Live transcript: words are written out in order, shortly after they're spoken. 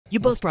You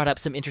both brought up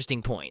some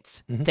interesting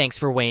points. Thanks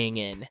for weighing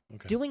in.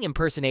 Okay. Doing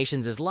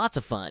impersonations is lots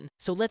of fun,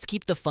 so let's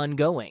keep the fun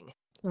going.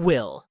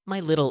 Will, my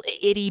little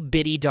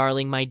itty-bitty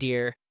darling, my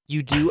dear,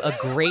 you do a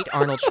great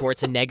Arnold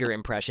Schwarzenegger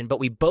impression, but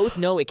we both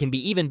know it can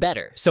be even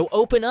better. So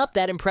open up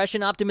that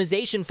impression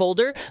optimization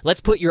folder.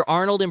 Let's put your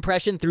Arnold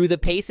impression through the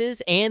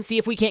paces and see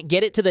if we can't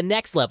get it to the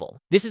next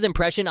level. This is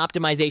impression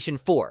optimization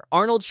 4.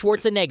 Arnold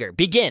Schwarzenegger,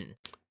 begin.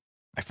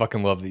 I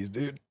fucking love these,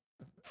 dude.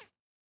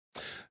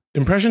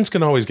 Impressions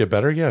can always get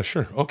better. Yeah,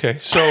 sure. Okay,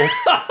 so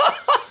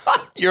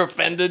You're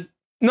offended?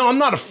 no, I'm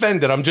not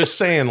offended. I'm just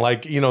saying,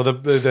 like, you know,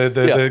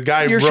 the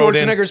guy Your wrote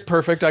in. Schwarzenegger's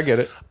perfect. I get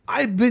it.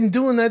 I've been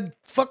doing that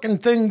fucking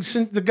thing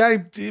since the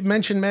guy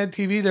mentioned Mad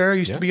TV there. I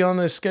used to be on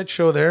the sketch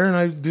show there, and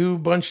I do a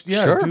bunch.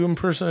 Yeah, Sure. I do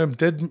I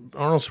did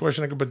Arnold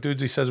Schwarzenegger, but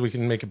Dudesy says we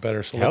can make it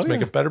better, so let's Hell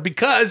make yeah. it better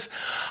because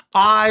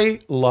I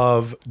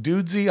love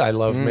Dudesy. I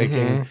love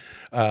making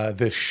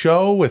this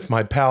show with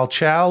my pal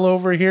Chal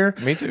over here.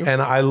 Me too. And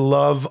I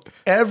love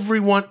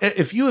everyone.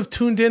 If you have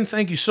tuned in,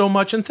 thank you so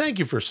much, and thank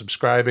you for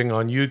subscribing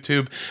on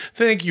YouTube.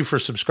 Thank you for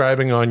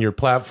subscribing on your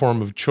platform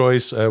of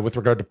choice with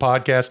regard to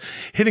podcasts,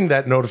 hitting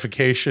that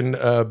notification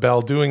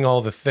bell, doing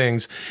all the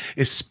things,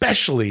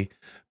 especially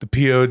the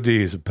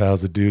PODs, the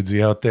pals of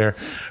Dudesy out there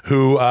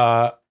who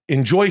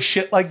enjoy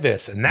shit like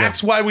this. And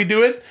that's why we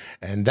do it.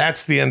 And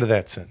that's the end of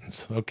that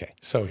sentence. Okay,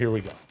 so here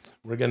we go.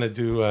 We're going to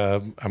do,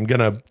 I'm going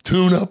to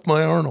tune up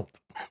my Arnold.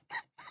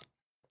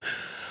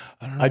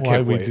 I don't know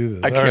why we do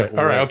this. I can't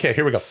All right, wait. okay,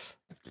 here we go.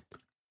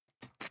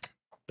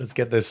 Let's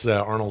get this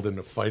Arnold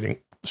into fighting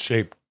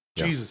shape.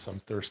 Yeah. Jesus, I'm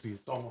thirsty.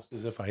 It's almost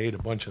as if I ate a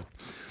bunch of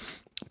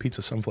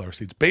pizza sunflower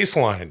seeds.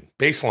 Baseline.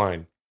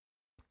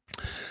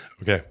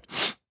 Okay.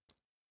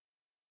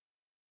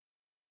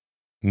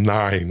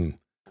 9,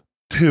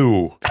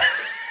 2.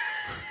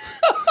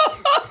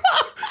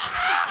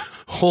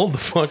 Hold the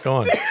fuck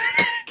on.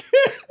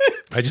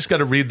 I just got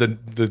to read the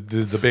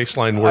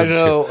baseline words. I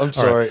know. here. I'm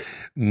sorry. Right.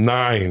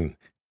 9,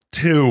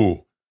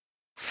 2,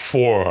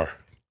 4.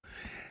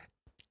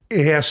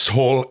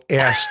 Asshole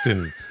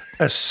Aston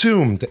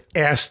assumed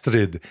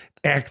Astrid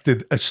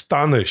acted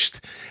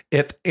astonished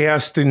at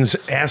Aston's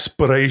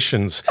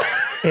aspirations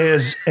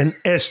as an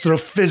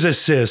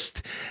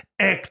astrophysicist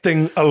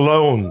acting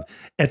alone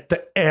at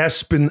the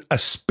Aspen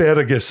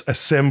Asparagus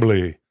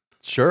Assembly.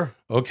 Sure.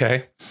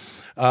 Okay.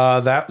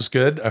 That was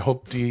good. I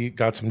hope you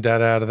got some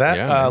data out of that.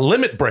 Yeah,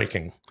 limit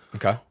breaking.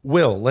 Okay.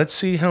 Will, let's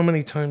see how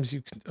many times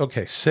you can.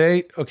 Let's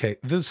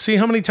see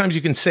how many times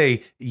you can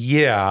say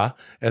yeah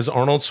as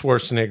Arnold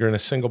Schwarzenegger in a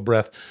single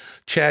breath.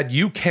 Chad,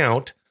 you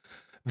count,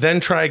 then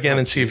try again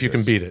and see if you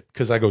can beat it.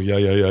 Because I go, yeah.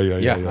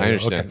 Yeah, I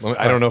understand. Okay.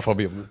 I don't know if I'll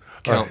be able to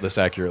count right. this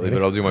accurately,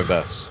 but I'll do my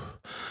best.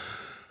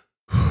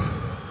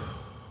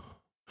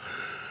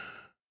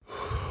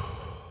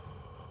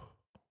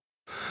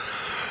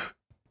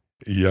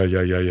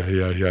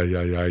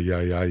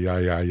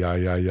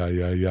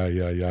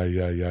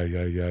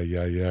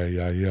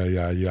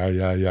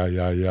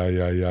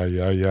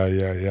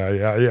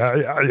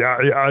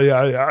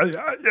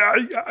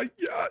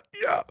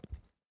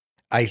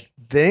 I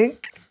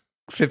think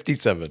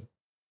 57.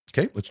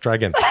 Okay, let's try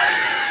again. But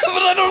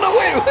I don't know.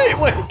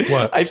 Wait.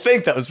 What? I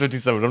think that was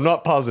 57. I'm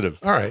not positive.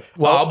 All right.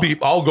 Well,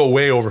 I'll go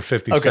way over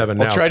 57 Okay,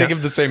 now. I'll try to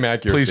give the same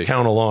accuracy. Please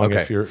count along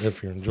Okay. if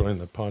you're enjoying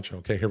the poncho.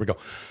 Okay, here we go.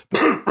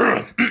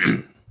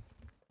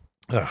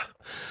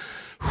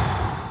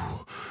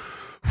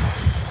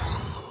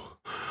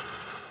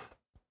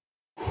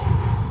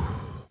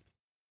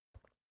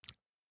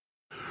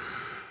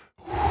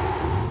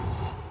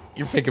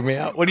 You're picking me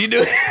out. What are you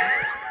doing?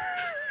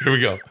 Here we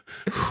go.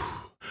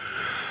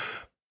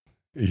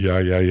 I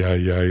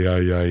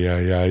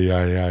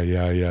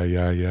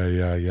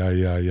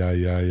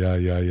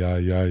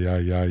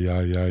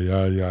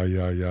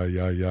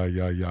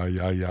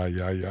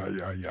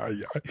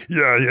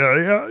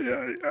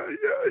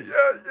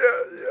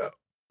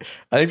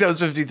think that was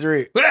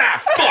 53.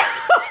 Ah, fuck.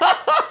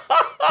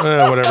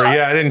 Whatever.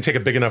 Yeah, I didn't take a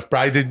big enough. But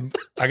I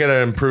got to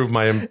improve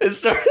my It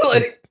started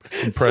like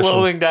impression.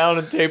 slowing down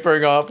and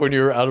tapering off when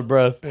you were out of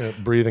breath.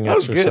 Breathing That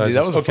was exercises. good, dude.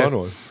 That was a Okay. fun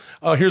one.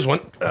 Oh, here's one.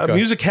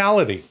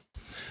 Musicality.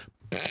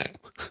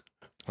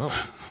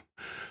 Oh.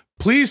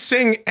 Please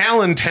sing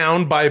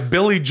Allentown by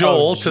Billy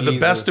Joel to the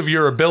best of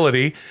your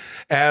ability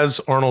as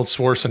Arnold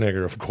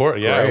Schwarzenegger, of course.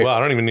 Yeah, Great. well, I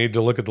don't even need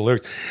to look at the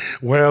lyrics.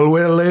 Well,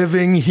 we're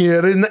living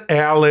here in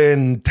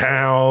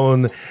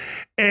Allentown,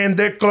 and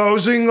they're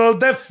closing all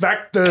the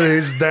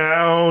factories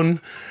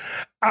down.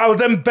 Out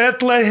in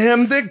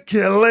Bethlehem, they're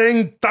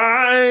killing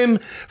time,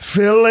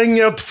 filling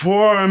out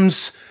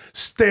forms,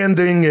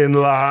 standing in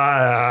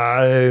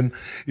line.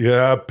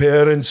 Yeah,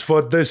 parents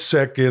fought the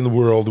Second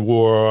World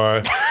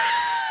War.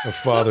 Our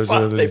fathers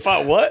They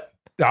fought what?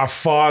 Our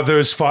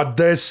fathers fought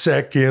the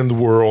Second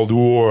World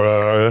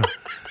War.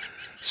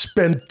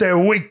 Spent their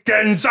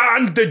weekends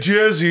on the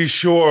Jersey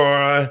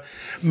Shore.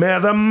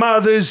 Met the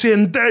mothers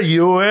in the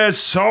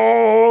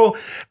USO.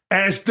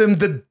 Asked them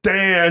to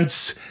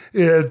dance.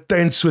 Yeah,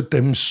 dance with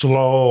them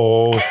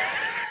slow.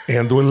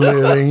 and we're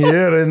living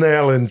here in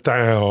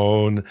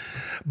Allentown.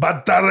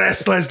 But the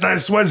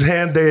restlessness was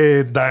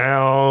handed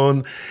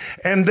down,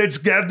 and it's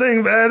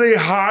getting very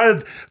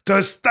hard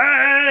to stay.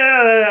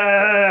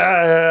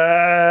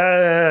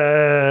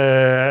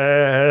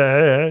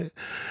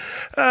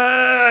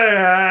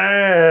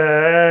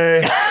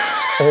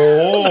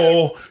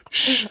 Oh,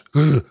 shh.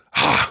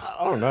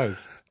 Oh,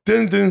 nice.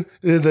 Dun, dun,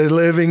 they're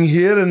living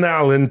here in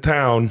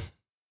Allentown.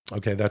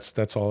 Okay,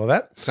 that's all of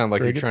that. Sound like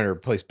Very you're good. trying to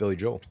replace Billy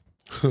Joel.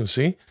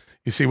 See?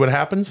 You see what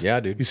happens?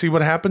 Yeah, dude. You see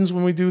what happens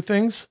when we do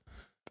things?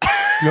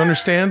 You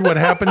understand what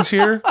happens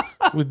here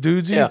with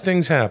Dudesy? Yeah.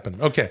 Things happen.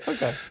 Okay.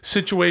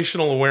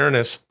 Situational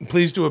awareness.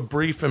 Please do a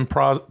brief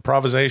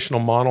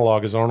improvisational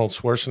monologue as Arnold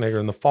Schwarzenegger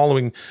in the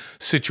following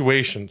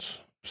situations.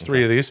 There's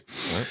 3 of these.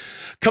 Right.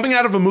 Coming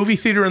out of a movie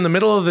theater in the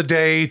middle of the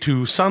day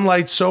to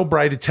sunlight so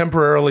bright it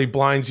temporarily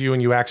blinds you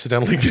and you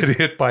accidentally get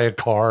hit by a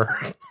car.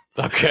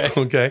 Okay.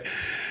 Okay.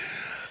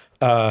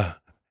 I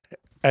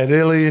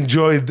really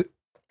enjoyed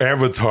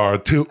Avatar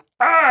too.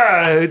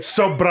 It's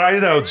so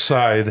bright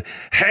outside.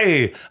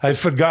 Hey, I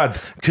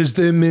forgot because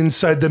I'm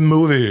inside the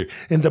movie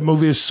and the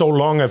movie is so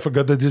long. I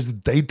forgot that it's the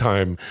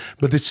daytime,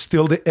 but it's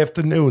still the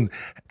afternoon.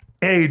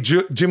 Hey,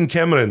 Jim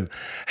Cameron,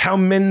 how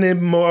many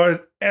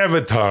more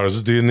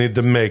avatars do you need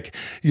to make?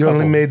 You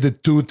only made the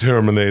 2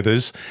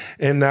 Terminators,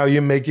 and now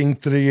you're making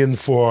 3 and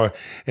 4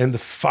 and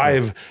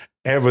 5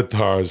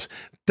 avatars.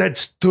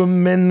 That's too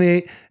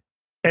many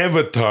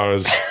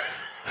avatars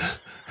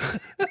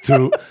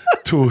to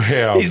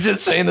have. He's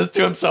just saying this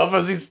to himself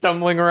as he's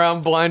stumbling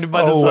around blinded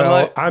by the Oh,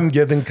 sunlight. well, I'm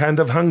getting kind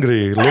of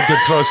hungry. Look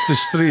across the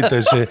street.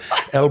 There's a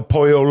El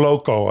Pollo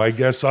Loco. I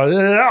guess. He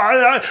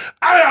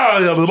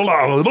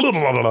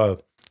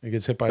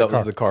gets hit by a That car.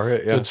 was the car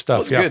hit. Yeah. Good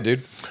stuff. That was Yeah. good,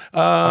 dude.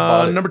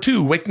 Number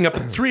 2, waking up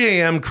at 3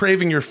 a.m.,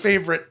 craving your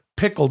favorite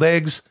pickled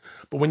eggs.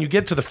 But when you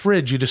get to the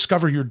fridge, you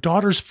discover your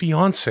daughter's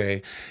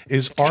fiance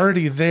is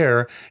already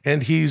there,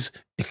 and he's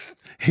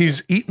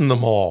eaten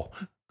them all.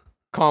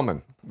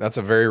 Common. That's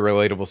a very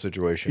relatable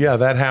situation. Yeah,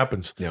 that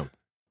happens. Yeah.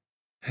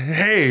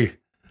 Hey,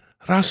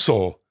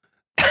 Russell.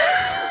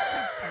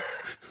 I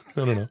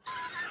don't know.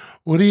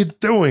 What are you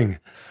doing?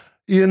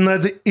 You're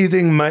not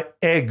eating my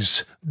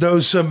eggs.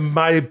 Those are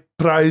my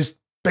prized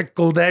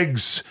pickled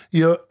eggs,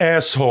 you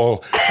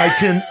asshole. I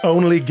can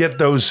only get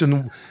those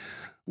in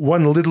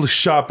one little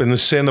shop in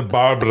Santa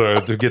Barbara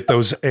to get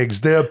those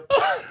eggs.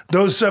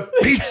 Those are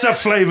pizza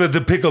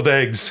flavored pickled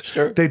eggs.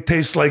 Sure. They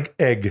taste like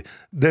egg.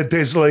 They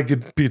taste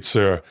like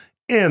pizza.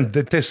 And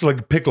they taste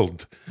like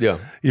pickled. Yeah.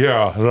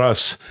 Yeah,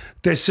 Russ.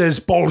 This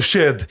is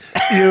bullshit.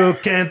 You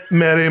can't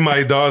marry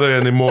my daughter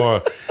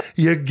anymore.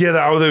 You get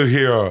out of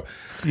here.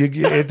 You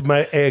get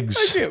my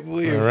eggs. I can't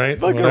believe. All right.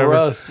 Fucking whatever.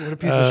 Russ. What a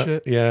piece of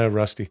shit. Yeah,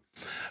 Rusty.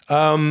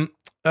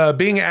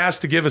 Being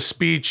asked to give a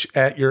speech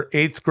at your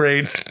 8th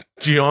grade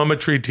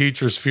geometry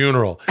teacher's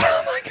funeral.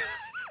 Oh my God.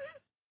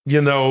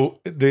 You know,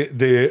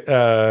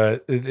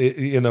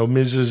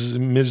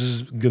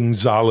 Mrs.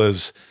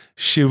 Gonzalez,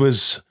 she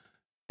was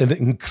an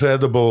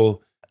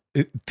incredible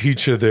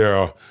teacher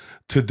there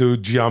to do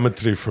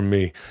geometry for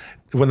me.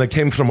 When I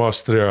came from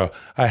Austria,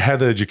 I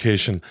had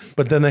education,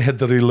 but then I had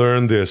to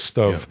relearn this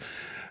stuff.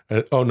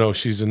 Oh no,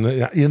 she's in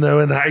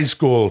high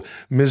school.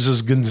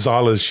 Mrs.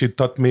 Gonzalez, she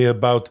taught me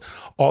about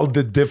all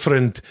the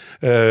different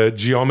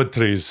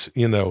geometries,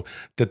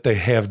 that they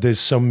have. There's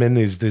so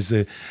many. There's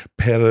a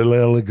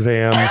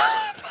parallelogram.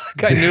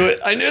 I knew it.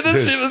 I knew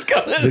this shit was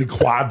coming. The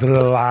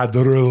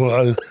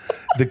quadrilateral,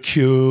 the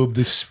cube,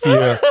 the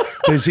sphere.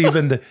 There's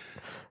even the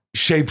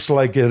shapes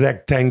like a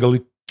rectangle,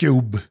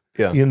 cube.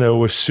 Yeah.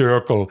 A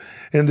circle.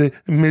 And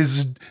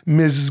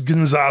Mrs.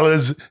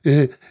 Gonzalez,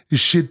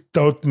 she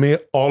taught me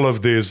all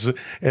of this.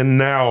 And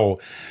now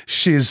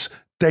she's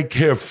take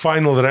her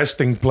final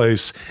resting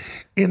place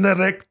in a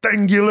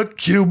rectangular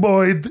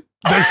cuboid.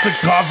 That's a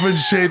coffin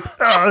shape.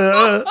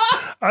 All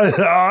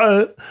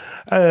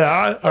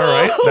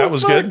right, that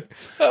was good.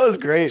 That was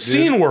great, dude.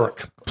 Scene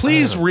work.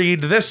 Please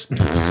read this.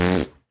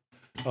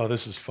 Oh,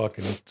 this is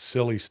fucking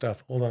silly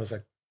stuff. Hold on a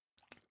sec.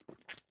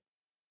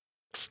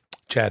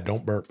 Chad,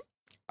 don't burp.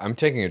 I'm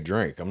taking a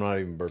drink. I'm not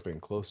even burping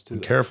close to Be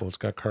that. careful. It's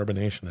got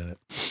carbonation in it.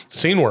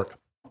 Scene work.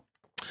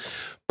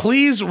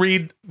 Please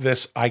read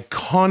this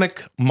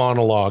iconic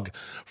monologue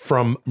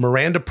from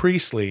Miranda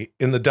Priestley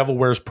in The Devil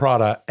Wears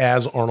Prada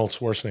as Arnold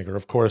Schwarzenegger.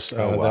 Of course,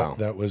 wow.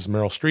 that was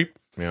Meryl Streep.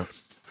 Yeah.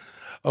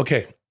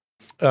 Okay.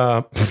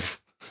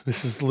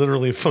 This is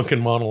literally a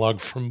fucking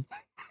monologue from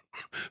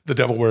The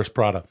Devil Wears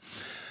Prada.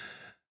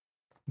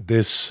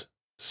 This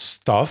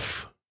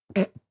stuff.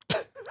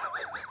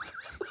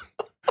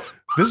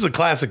 This is a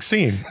classic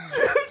scene.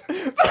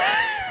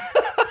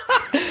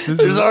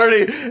 There's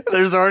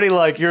already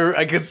like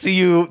I could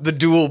see the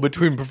duel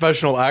between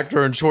professional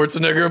actor and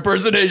Schwarzenegger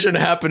impersonation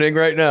happening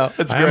right now.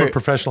 It's I great. am a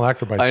professional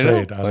actor by I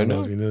know, trade. I don't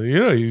know if you know.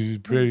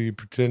 You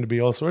pretend to be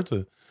all sorts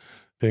of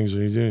things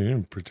when you do.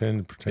 You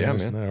pretend Yeah,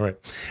 this man. and that. All right.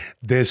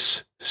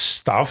 This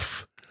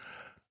stuff.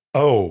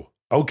 Oh,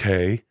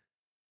 okay.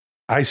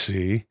 I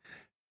see.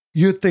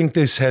 You think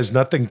this has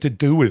nothing to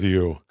do with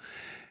you.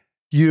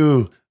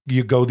 You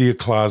go to your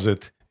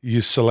closet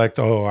you select,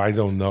 oh, I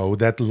don't know,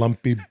 that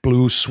lumpy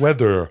blue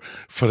sweater,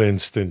 for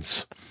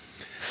instance.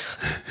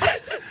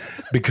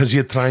 Because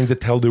you're trying to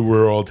tell the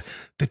world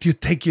that you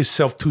take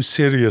yourself too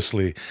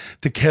seriously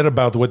to care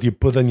about what you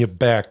put on your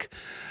back.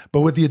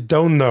 But what you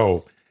don't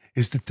know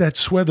is that that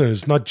sweater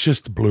is not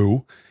just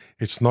blue.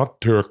 It's not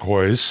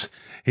turquoise.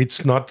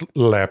 It's not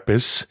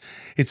lapis.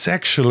 It's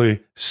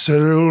actually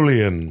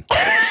cerulean.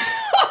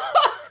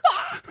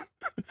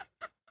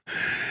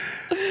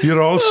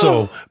 You're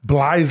also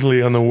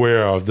blithely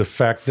unaware of the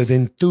fact that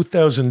in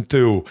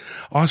 2002,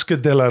 Oscar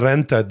de la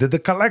Renta did a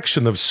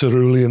collection of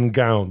cerulean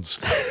gowns.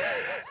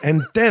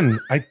 And then,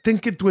 I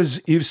think it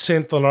was Yves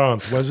Saint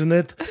Laurent, wasn't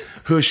it?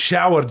 Who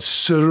showed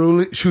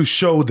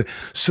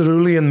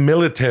cerulean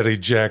military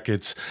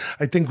jackets.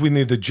 I think we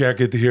need a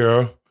jacket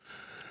here.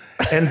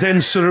 And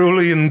then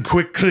cerulean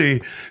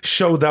quickly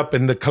showed up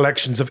in the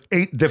collections of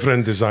 8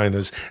 different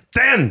designers.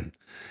 Then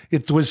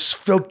it was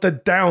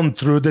filtered down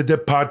through the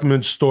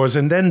department stores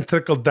and then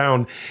trickled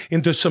down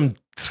into some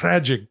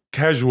tragic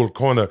casual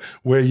corner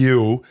where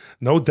you,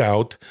 no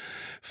doubt,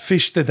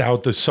 fished it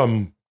out of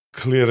some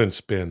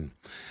clearance bin.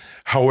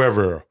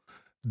 However,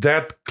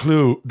 that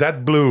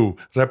blue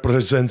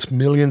represents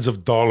millions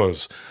of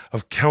dollars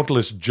of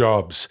countless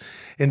jobs.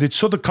 And it's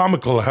sort of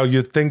comical how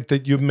you think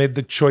that you've made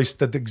the choice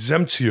that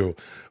exempts you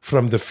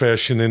from the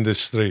fashion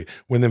industry,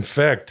 when in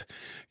fact,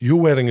 you're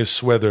wearing a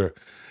sweater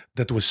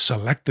that was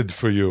selected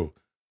for you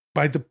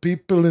by the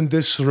people in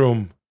this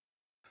room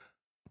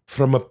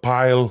from a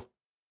pile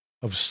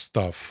of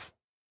stuff.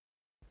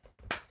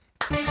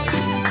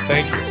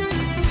 Thank you.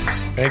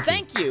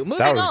 Thank you. Moving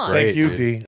That was on. great. Thank you, dude. D.